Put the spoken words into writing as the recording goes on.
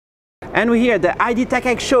And we're here at the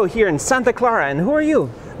IDTechEx show here in Santa Clara. And who are you?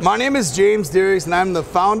 My name is James Darius, and I'm the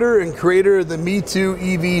founder and creator of the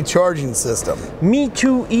Me2 EV charging system.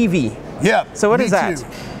 Me2 EV. Yeah. So what is that?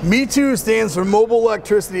 Me2 stands for mobile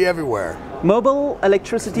electricity everywhere. Mobile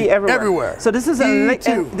electricity everywhere. Everywhere. So this is an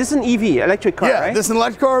EV, electric car, right? Yeah, this is an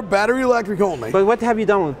electric car, battery electric only. But what have you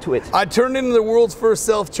done to it? I turned it into the world's first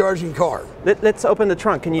self-charging car. Let's open the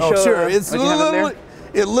trunk. Can you show? Sure.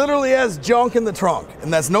 It literally has junk in the trunk,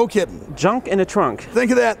 and that's no kidding. Junk in the trunk.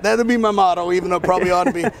 Think of that. That'd be my motto, even though it probably ought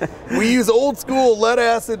to be. We use old school lead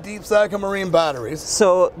acid deep cycle marine batteries.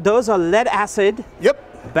 So those are lead acid.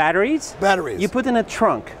 Yep. Batteries. Batteries. You put in a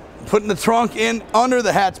trunk. Put in the trunk in under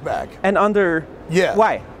the hatchback. And under. Yeah.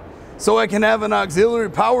 Why? So I can have an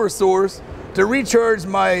auxiliary power source to recharge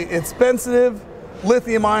my expensive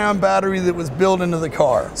lithium-ion battery that was built into the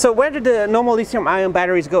car. So where did the normal lithium-ion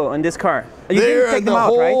batteries go in this car? You didn't take them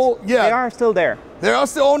out, right? Yeah. They are still there. They're all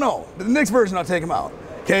still, oh no, the next version I'll take them out.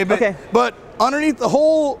 Okay, but underneath the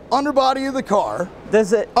whole underbody of the car,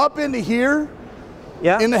 does it up into here,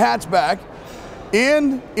 yeah, in the hatchback,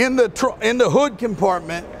 in the hood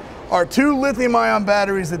compartment are two lithium-ion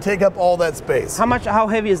batteries that take up all that space. How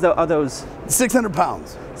heavy are those? 600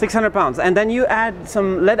 pounds. 600 pounds. And then you add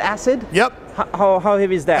some lead acid? Yep. How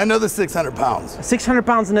heavy is that? Another 600 pounds. 600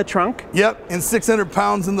 pounds in the trunk? Yep, and 600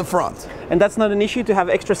 pounds in the front. And that's not an issue to have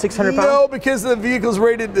extra 600 pounds? No, because the vehicle's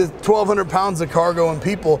rated to 1,200 pounds of cargo and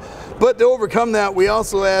people. But to overcome that, we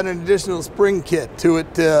also add an additional spring kit to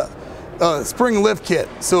it, spring lift kit,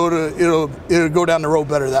 so it'll go down the road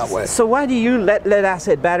better that way. So why do you lead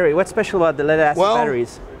acid battery? What's special about the lead acid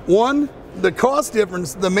batteries? One, the cost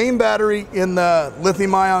difference. The main battery in the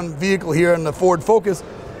lithium-ion vehicle here in the Ford Focus,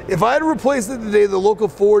 if I had to replace it today, the local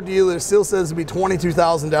Ford dealer still says it'd be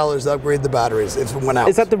 $22,000 to upgrade the batteries if it went out.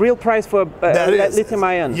 Is that the real price for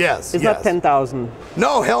lithium-ion? Yes. It's not 10,000.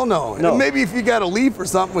 No, hell no. No. Maybe if you got a Leaf or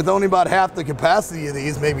something with only about half the capacity of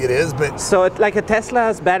these, maybe it is. But so it's like a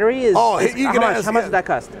Tesla's battery is. How much does that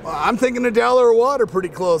cost? I'm thinking $1 a watt or pretty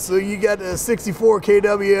close. So you got a 64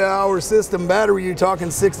 kWh system battery. You're talking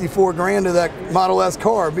 64 grand of that Model S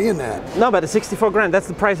car being that. No, but the 64 grand, that's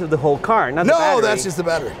the price of the whole car, not the battery. No, that's just the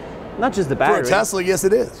battery. Not just the battery. For a Tesla, yes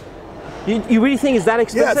it is. You really think it's that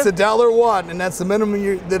expensive? Yeah, it's $1 a watt, and that's the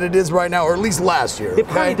minimum that it is right now, or at least last year. They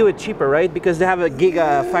probably do it cheaper, right? Because they have a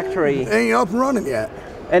gigafactory. Ain't up and running yet.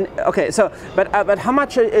 And okay, so but how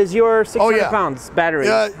much is your 600 pounds battery?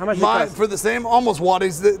 How much does it for the same almost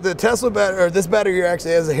wattage? The Tesla battery, or this battery here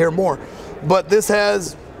actually has a hair more, but this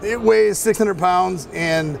it weighs 600 pounds,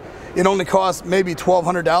 and it only costs maybe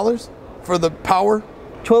 $1,200 for the power.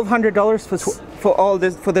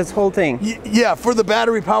 $1,200 for this whole thing? Yeah, for the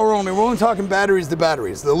battery power only. We're only talking batteries to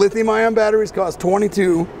batteries. The lithium-ion batteries cost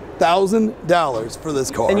 $22,000 for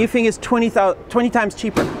this car. And you think it's 20 times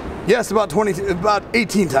cheaper? Yes, about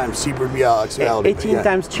 18 times cheaper to be actuality. 18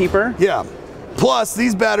 times cheaper? Yeah. Plus,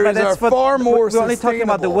 these batteries are far more sustainable. We're only talking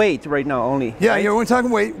about the weight right now only. Yeah, right? You're only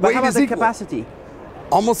talking weight. But weight how about is the equal. capacity?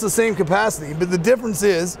 Almost the same capacity, but the difference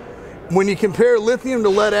is when you compare lithium to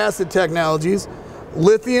lead acid technologies,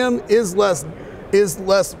 lithium is less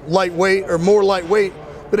lightweight or more lightweight,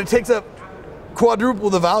 but it takes up quadruple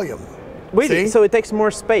the volume. Really? So it takes more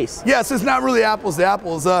space? Yes, it's not really apples to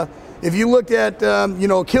apples. If you looked at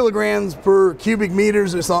kilograms per cubic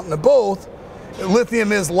meters or something of both,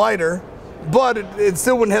 lithium is lighter, but it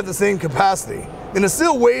still wouldn't have the same capacity. And it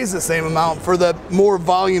still weighs the same amount for the more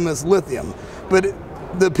voluminous lithium. But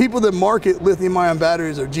the people that market lithium-ion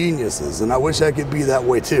batteries are geniuses, and I wish I could be that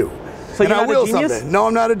way too. So you're not a genius? Someday. No,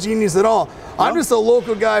 I'm not a genius at all. No? I'm just a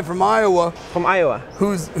local guy from Iowa. From Iowa.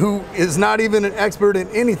 Who is not even an expert in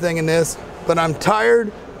anything in this, but I'm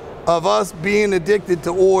tired of us being addicted to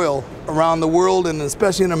oil around the world and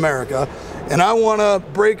especially in America. And I want to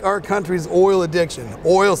break our country's oil addiction.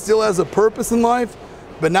 Oil still has a purpose in life,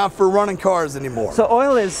 but not for running cars anymore. So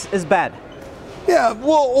oil is bad? Yeah,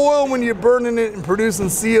 well, oil, when you're burning it and producing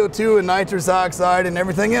CO2 and nitrous oxide and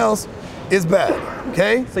everything else, is bad,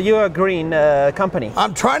 okay? So you're a green company?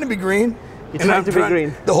 I'm trying to be green. You're trying to be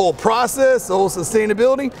green. The whole process, the whole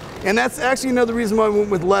sustainability, and that's actually another reason why I went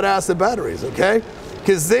with lead acid batteries, okay?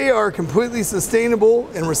 Because they are completely sustainable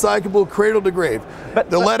and recyclable cradle to grave. But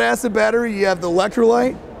the lead acid battery, you have the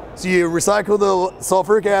electrolyte, so you recycle the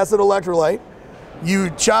sulfuric acid electrolyte, you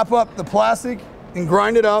chop up the plastic and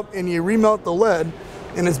grind it up, and you remelt the lead,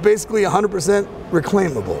 and it's basically 100%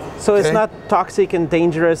 reclaimable. So it's not toxic and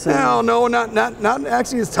dangerous? And No, not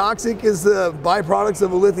actually as toxic as the byproducts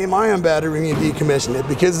of a lithium-ion battery when you decommission it,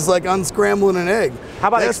 because it's like unscrambling an egg. How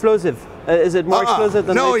about explosive? Is it more explosive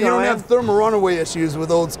than No, you don't lithium-ion? have thermal runaway issues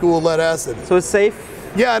with old school lead acid. So it's safe?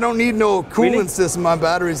 Yeah, I don't need no coolant system on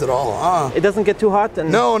batteries at all. It doesn't get too hot?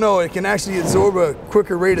 No, it can actually absorb a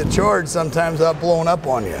quicker rate of charge sometimes without blowing up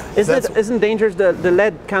on you. Isn't dangerous the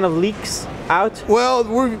lead kind of leaks out? Well,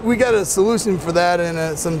 we got a solution for that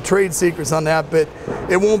and some trade secrets on that, but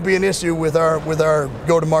it won't be an issue with our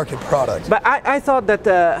go-to-market product. But I thought that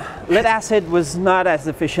lead acid was not as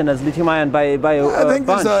efficient as lithium-ion by I think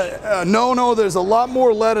bunch. there's a lot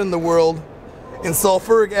more lead in the world and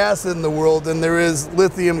sulfuric acid in the world than there is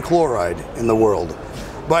lithium chloride in the world.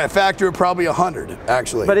 By a factor of probably 100,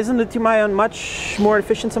 actually. But isn't lithium-ion much more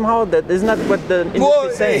efficient somehow? Isn't that what the industry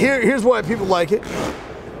is saying? Here's why people like it.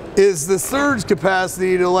 Is the surge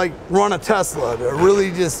capacity to like run a Tesla, to really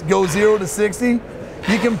just go 0 to 60. You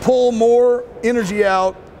can pull more energy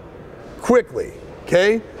out quickly,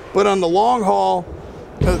 okay? But on the long haul,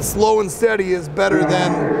 slow and steady is better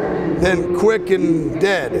than quick and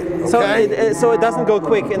dead, okay? So it doesn't go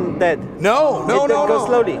quick and dead? No. It goes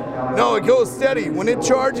slowly? No, it goes steady. When it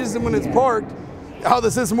charges and when it's parked, how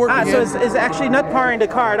the system works. So it's actually not powering the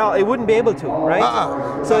car at all. It wouldn't be able to,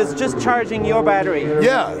 right? So it's just charging your battery.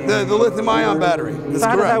 Yeah, the lithium-ion battery. That's so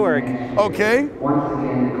how correct. does that work? Okay. Once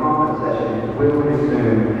again, the conference session will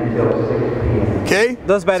resume until 6 p.m. Okay.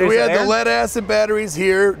 Those batteries. So we had are the lead acid batteries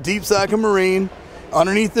here, deep cycle marine.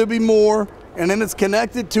 Underneath there'll be more, and then it's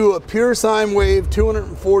connected to a pure sine wave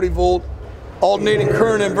 240 volt alternating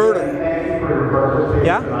current inverter.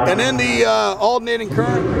 Yeah. And then the alternating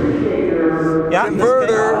current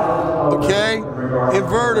inverter,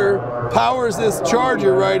 inverter powers this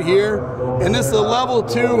charger right here, and this is a level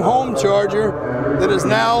 2 home charger that is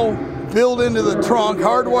now built into the trunk,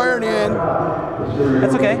 hardwired in.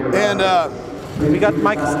 That's okay. And we got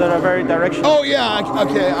mics that are very directional. Oh yeah,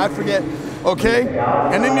 okay, I forget. Okay,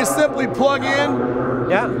 and then you simply plug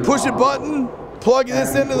in, push a button, plug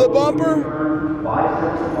this into the bumper,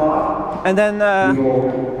 and then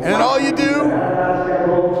all you do.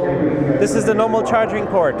 This is the normal charging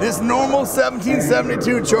port. This normal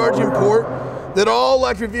 1772 charging port that all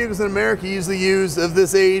electric vehicles in America usually use of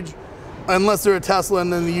this age, unless they're a Tesla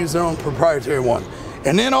and then they use their own proprietary one.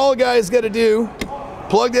 And then all the guys got to do,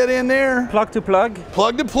 plug that in there. Plug to plug.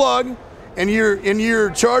 Plug to plug, and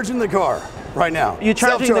you're charging the car right now. You're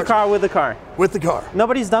charging the car with the car. With the car.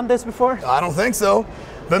 Nobody's done this before? I don't think so.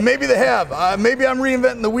 But maybe they have. Maybe I'm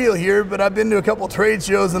reinventing the wheel here, but I've been to a couple trade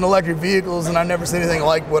shows in electric vehicles and I've never seen anything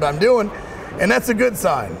like what I'm doing. And that's a good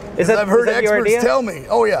sign. I've heard experts tell me,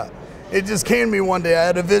 oh yeah, it just came to me one day. I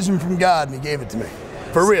had a vision from God and he gave it to me.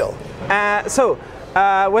 For real.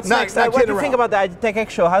 What's next? What do you think about the IDTechEx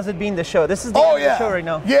show? How's it been, the show? This is the show right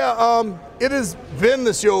now. Yeah, it has been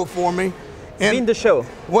the show for me. And been the show.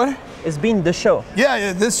 What? It's been the show.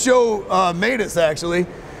 Yeah, this show made us actually.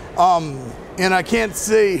 And I can't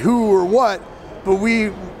say who or what, but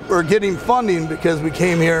we are getting funding because we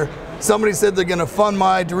came here. Somebody said they're going to fund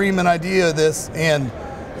my dream and idea of this, and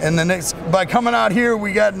by coming out here,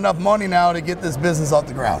 we got enough money now to get this business off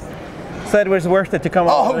the ground. So it was worth it to come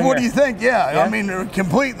out. Oh, what do you think? Yeah, I mean,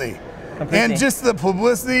 completely. And just the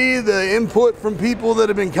publicity, the input from people that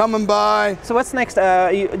have been coming by. So what's next? Do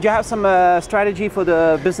you have some strategy for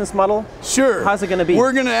the business model? Sure. How's it going to be?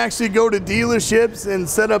 We're going to actually go to dealerships and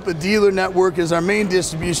set up a dealer network as our main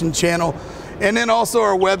distribution channel. And then also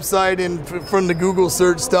our website and from the Google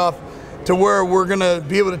search stuff to where we're going to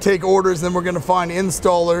be able to take orders. Then we're going to find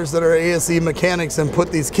installers that are ASE mechanics and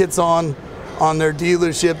put these kits on their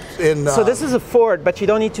dealership. And so this is a Ford, but you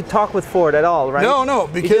don't need to talk with Ford at all, right? No,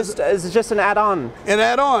 because it's just an add-on. An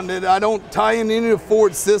add-on. I don't tie in any of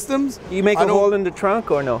Ford systems. You make a hole in the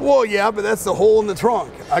trunk or no? Well, yeah, but that's the hole in the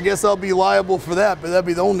trunk. I guess I'll be liable for that, but that'd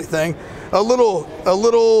be the only thing. A little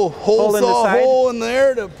hole in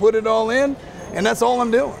there to put it all in, and that's all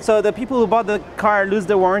I'm doing. So the people who bought the car lose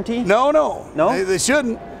their warranty? No. They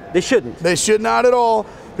shouldn't. They shouldn't. They should not at all.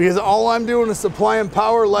 Because all I'm doing is supplying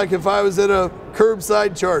power like if I was at a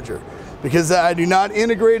curbside charger. Because I do not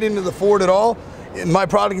integrate into the Ford at all. My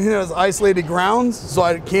product has isolated grounds, so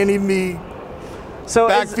I can't even be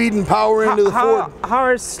backfeeding power into the Ford. How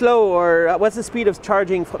is slow, or what's the speed of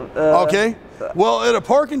charging? Okay, well at a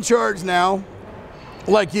parking charge now,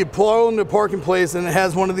 like you pull into a parking place and it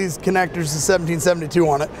has one of these connectors, the 1772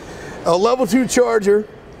 on it, a level 2 charger,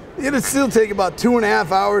 it'll still take about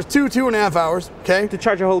 2.5 hours, 2.5 hours, okay? To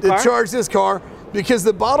charge a whole car? To charge this car, because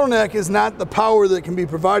the bottleneck is not the power that can be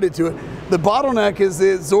provided to it. The bottleneck is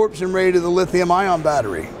the absorption rate of the lithium-ion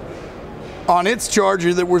battery on its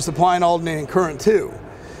charger that we're supplying alternating current to.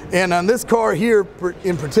 And on this car here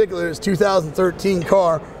in particular, it's 2013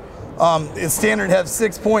 car, it's standard to have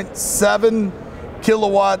 6.7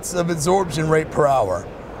 kilowatts of absorption rate per hour.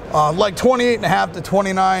 Like 28.5 to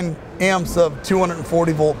 29 amps of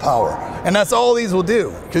 240 volt power. And that's all these will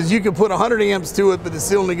do, because you can put 100 amps to it, but it's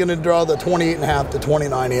still only going to draw the 28.5 to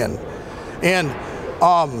 29 in. And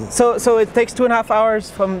so it takes 2.5 hours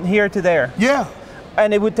from here to there. Yeah.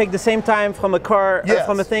 And it would take the same time from a car, yes.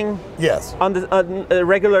 from a thing? Yes. On a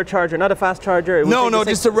regular charger, not a fast charger? No,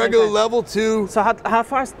 just a regular level 2. So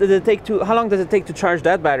how long does it take to charge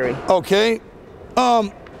that battery? Okay.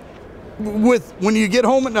 When you get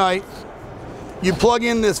home at night, you plug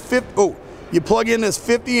in this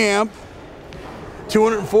 50 amp,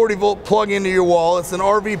 240 volt plug into your wall. It's an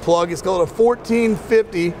RV plug. It's called a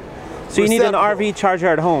 1450. So you need an RV charger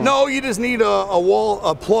at home? No, you just need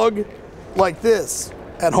a plug like this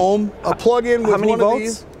at home. A plug-in with one of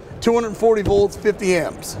these, 240 volts, 50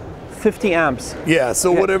 amps. 50 amps. Yeah,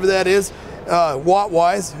 so whatever that is,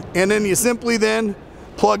 watt-wise. And then you simply then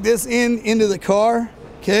plug this into the car,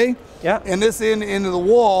 okay? Yeah. And this into the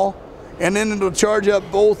wall, and then it'll charge up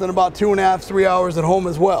both in about 2.5, 3 hours at home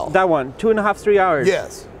as well. That one, 2.5, 3 hours?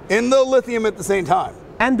 Yes. And the lithium at the same time.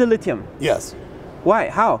 And the lithium? Yes. Why?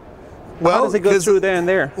 How? Well, how does it go through there and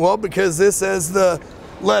there? Well, because this has the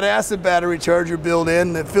lead acid battery charger built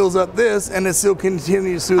in that fills up this, and it still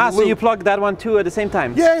continues through the loop. So you plug that one too at the same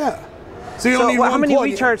time? Yeah. So you don't need one how many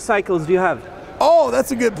plug-in. recharge cycles do you have? Oh,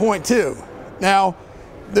 that's a good point too. Now,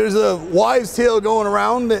 there's a wives' tale going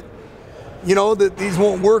around that, that these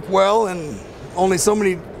won't work well and only so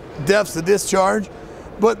many depths of discharge.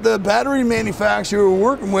 But the battery manufacturer we're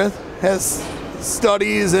working with has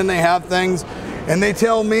studies and they have things, and they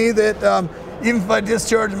tell me that even if I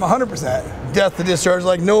discharge them 100%, depth of discharge,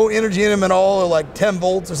 like no energy in them at all, or like 10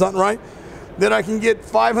 volts or something, right? That I can get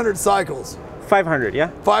 500 cycles. 500,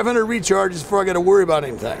 yeah? 500 recharges before I got to worry about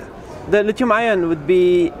anything. The lithium ion would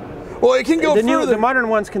be... Well, it can go further. The modern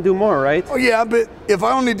ones can do more, right? Oh yeah, but if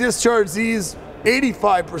I only discharge these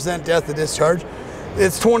 85% depth of discharge,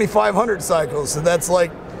 it's 2,500 cycles. So that's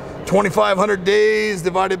like 2,500 days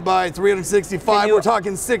divided by 365. We're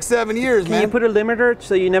talking 6-7 years, man. Can you put a limiter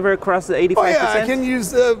so you never cross the 85%? Oh yeah, I can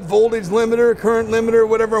use the voltage limiter, current limiter,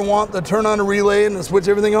 whatever I want to turn on a relay and to switch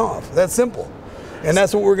everything off. That's simple. And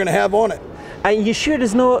that's what we're going to have on it. And you sure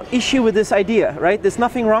there's no issue with this idea, right? There's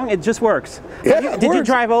nothing wrong, it just works. Yeah, Did you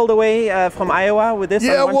drive all the way from Iowa with this?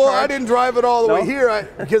 Yeah, on one well, charge? I didn't drive it all the way here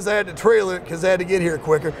because I had to trail it because I had to get here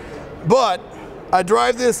quicker. But I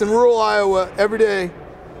drive this in rural Iowa every day.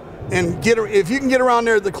 And if you can get around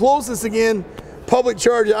there, the closest again, public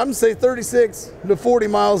charge, I'm gonna say 36 to 40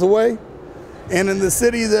 miles away. And in the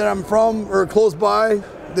city that I'm from, or close by,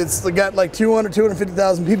 that's got like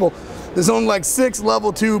 250,000 people, there's only like 6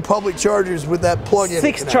 level 2 public chargers with that plug-in.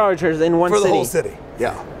 6 chargers in one city? For the whole city,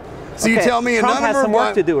 yeah. So you tell me, Trump has some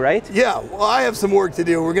work to do, right? Yeah, well, I have some work to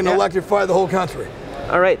do. We're gonna electrify the whole country.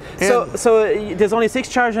 All right. So there's only 6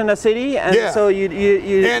 chargers in the city, and so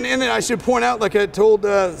you And I should point out, like I told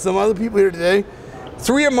some other people here today,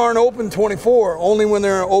 3 of them aren't open 24, only when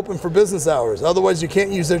they're open for business hours. Otherwise, you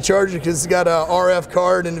can't use their charger because it's got a RF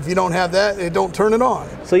card, and if you don't have that, it don't turn it on.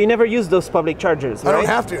 So you never use those public chargers, right? I don't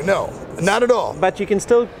have to, no, not at all. But you can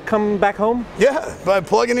still come back home? Yeah, by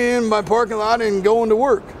plugging it in my parking lot and going to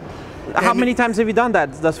work. How many times have you done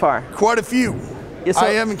that thus far? Quite a few. Yeah, so I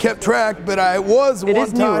haven't kept track, but I was one time. It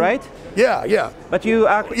is new, right? Yeah. But you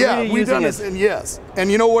are we've done this, and yes.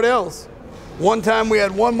 And you know what else? One time we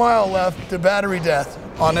had 1 mile left to battery death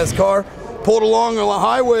on this car. Pulled along on the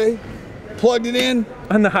highway, plugged it in.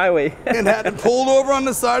 On the highway. And had it pulled over on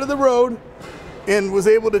the side of the road and was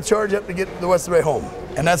able to charge up to get the rest of the way home.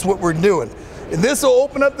 And that's what we're doing. And this will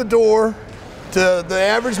open up the door to the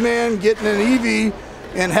average man getting an EV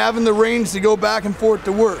and having the range to go back and forth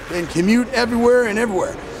to work and commute everywhere and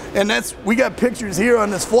everywhere. And we got pictures here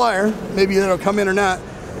on this flyer, maybe that'll come in or not.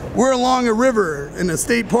 We're along a river in a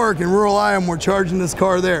state park in rural Iowa. We're charging this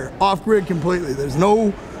car there, off-grid completely. There's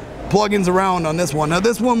no plugins around on this one. Now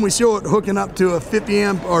this one, we show it hooking up to a 50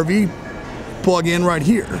 amp RV plug-in right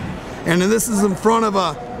here. And then this is in front of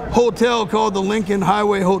a hotel called the Lincoln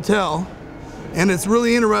Highway Hotel. And it's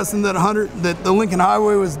really interesting that the Lincoln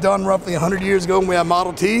Highway was done roughly 100 years ago when we had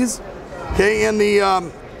Model Ts. Okay, and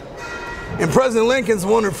President Lincoln's the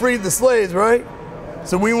one who freed the slaves, right?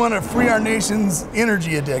 So we want to free our nation's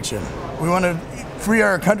energy addiction. We want to free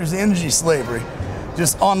our country's energy slavery,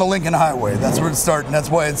 just on the Lincoln Highway. That's where it's starting. That's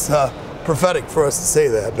why it's prophetic for us to say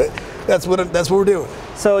that. But that's what we're doing.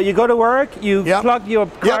 So you go to work, you plug your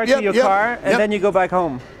car to your car, and then you go back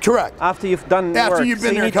home. Correct. After you've done work. After you've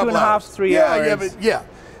been there a couple hours. 3 hours. Yeah.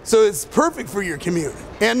 So it's perfect for your commute.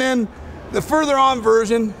 And then the further on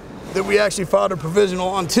version that we actually filed a provisional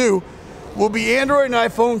on too will be Android and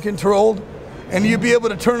iPhone controlled, and you'll be able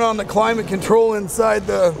to turn on the climate control inside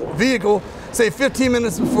the vehicle say 15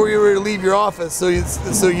 minutes before you're ready to leave your office,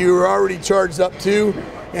 so you're already charged up too,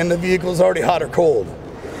 and the vehicle's already hot or cold.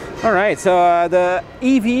 All right, so the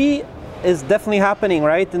EV is definitely happening,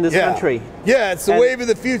 right, in this country? Yeah, it's the wave of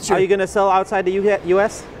the future. Are you going to sell outside the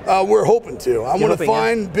US? We're hoping to. I'm going to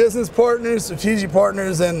find business partners, strategic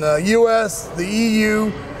partners in the US, the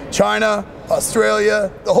EU, China,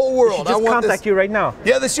 Australia, the whole world. I should just contact you right now.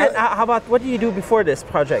 Yeah, this should. How about, what did you do before this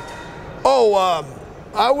project? Oh,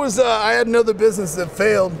 I had another business that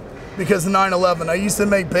failed because of 9/11. I used to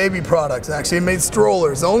make baby products, actually. I made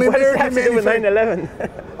strollers. The only American manufacturer. What does that have to do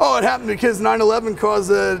with 9/11? Oh, it happened because 9/11 caused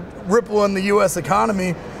a ripple in the U.S.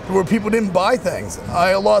 economy where people didn't buy things.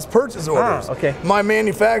 I lost purchase orders. Okay. My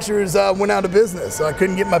manufacturers went out of business. So I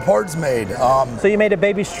couldn't get my parts made. So you made a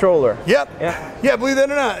baby stroller? Yep. Yeah, believe that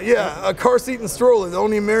or not. Yeah, a car seat and stroller. The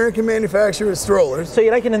only American manufacturer of strollers. So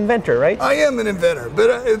you're like an inventor, right? I am an inventor, but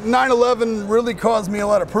 9/11 really caused me a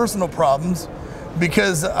lot of personal problems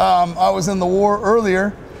because I was in the war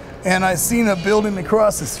earlier and I seen a building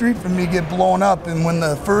across the street from me get blown up, and when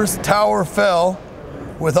the first tower fell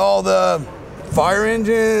with all the fire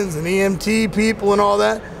engines and EMT people and all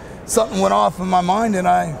that, something went off in my mind, and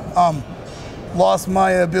I lost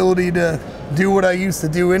my ability to do what I used to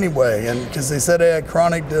do anyway. And because they said I had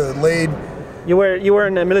chronic delayed. You were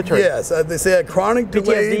in the military. Yes, they said I had chronic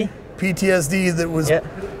delayed PTSD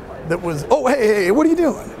that was. Oh, hey, what are you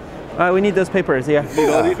doing? We need those papers. Yeah. Need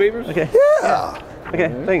all these papers? Okay. Yeah.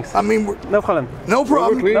 Okay. Thanks. I mean, no problem. No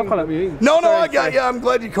problem. No problem. No, I got you. I'm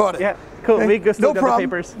glad you caught it. Yeah. Cool. Okay. We go still got the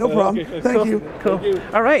papers. No problem. Okay. Thank you. Cool.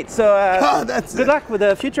 All right. So good luck with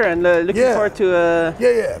the future, and looking forward to.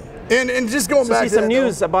 And just going back to see some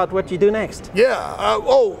news about what you do next. Yeah.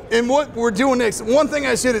 And what we're doing next. One thing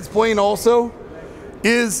I should explain also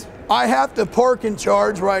is I have to park and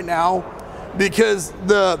charge right now because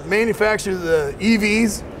the manufacturer of the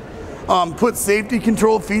EVs put safety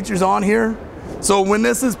control features on here. So when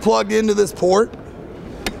this is plugged into this port,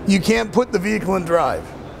 you can't put the vehicle in drive.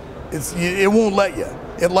 It won't let you.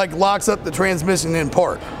 It like locks up the transmission in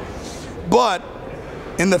park. But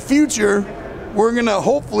in the future, we're gonna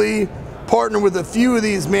hopefully partner with a few of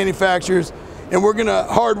these manufacturers, and we're gonna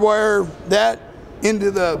hardwire that into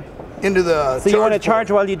the So you want to charge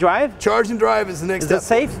while you drive? Charge and drive is the next step. Is that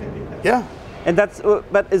safe? Yeah. And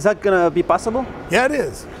but is that gonna be possible? Yeah, it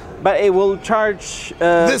is. But it will charge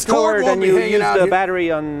this cord and you use the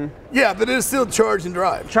battery on. Yeah, but it'll still charge and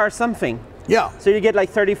drive. Charge something. Yeah. So you get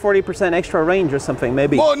like 30-40% extra range or something,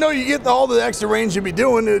 maybe. Well, no, you get all the extra range you'll be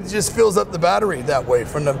doing. It just fills up the battery that way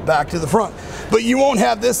from the back to the front. But you won't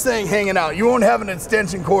have this thing hanging out. You won't have an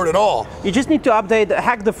extension cord at all. You just need to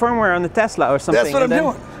hack the firmware on the Tesla or something. That's what I'm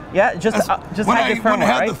doing. Yeah, just hack the firmware, when I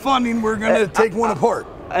have right? the funding, we're going to take one apart.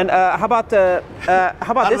 And how about this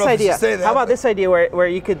idea? How about this idea where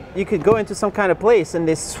you could go into some kind of place and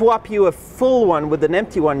they swap you a full one with an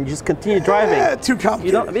empty one and you just continue driving? Yeah, too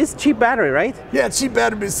complicated. It's cheap battery, right? Yeah, cheap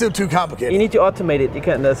battery, but it's still too complicated. You need to automate it. You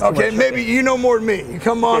can't. That's too much. Maybe you know more than me. You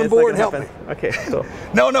come on board and help me. Okay, cool.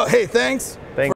 No, hey, thanks.